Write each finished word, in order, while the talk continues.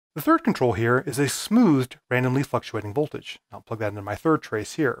The third control here is a smoothed, randomly fluctuating voltage. I'll plug that into my third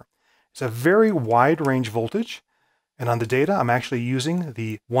trace here. It's a very wide range voltage, and on the data, I'm actually using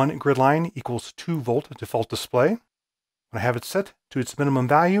the 1 grid line equals 2 volt default display. When I have it set to its minimum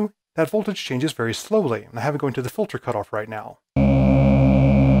value, that voltage changes very slowly, and I have it going to the filter cutoff right now.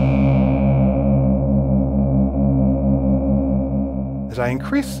 As I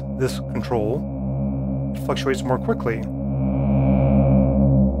increase this control, it fluctuates more quickly.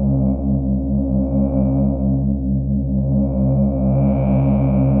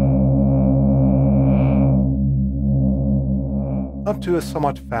 Up to a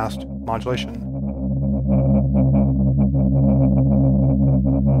somewhat fast modulation.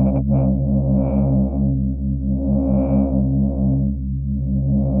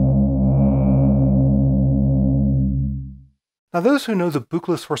 Now those who know the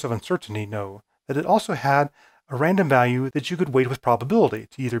bookless source of uncertainty know that it also had a random value that you could weight with probability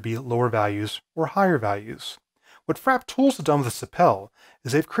to either be lower values or higher values. What Frap Tools have done with SAPÈL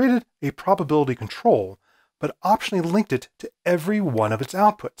is they've created a probability control, but optionally linked it to every one of its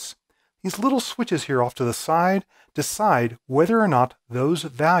outputs. These little switches here off to the side decide whether or not those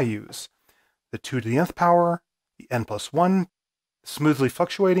values, the 2 to the nth power, the n+1, smoothly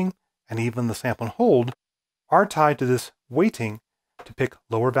fluctuating, and even the sample and hold, are tied to this weighting to pick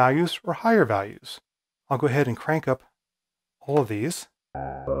lower values or higher values. I'll go ahead and crank up all of these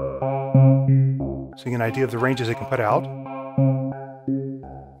so you get an idea of the ranges they can put out.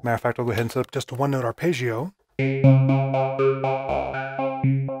 Matter of fact, I'll go ahead and set up just a 1-note arpeggio.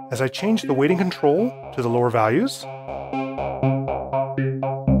 As I change the weighting control to the lower values,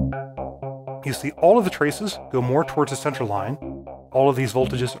 you see all of the traces go more towards the center line. All of these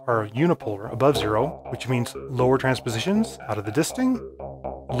voltages are unipolar, above 0, which means lower transpositions out of the disting,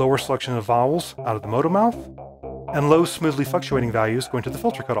 lower selection of vowels out of the modal mouth, and low smoothly fluctuating values going to the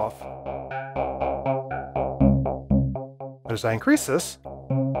filter cutoff. But as I increase this,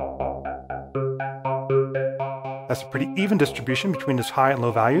 that's a pretty even distribution between its high and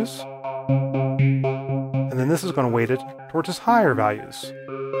low values. And then this is going to weight it towards its higher values.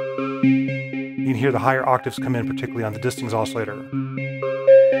 You can hear the higher octaves come in, particularly on the distings oscillator.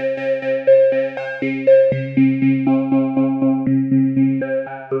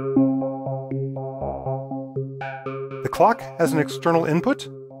 The clock has an external input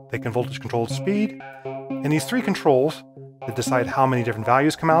that can voltage control its speed, and these 3 controls that decide how many different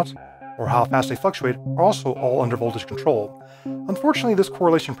values come out or how fast they fluctuate are also all under voltage control. Unfortunately, this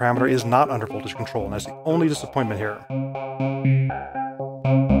correlation parameter is not under voltage control, and that's the only disappointment here.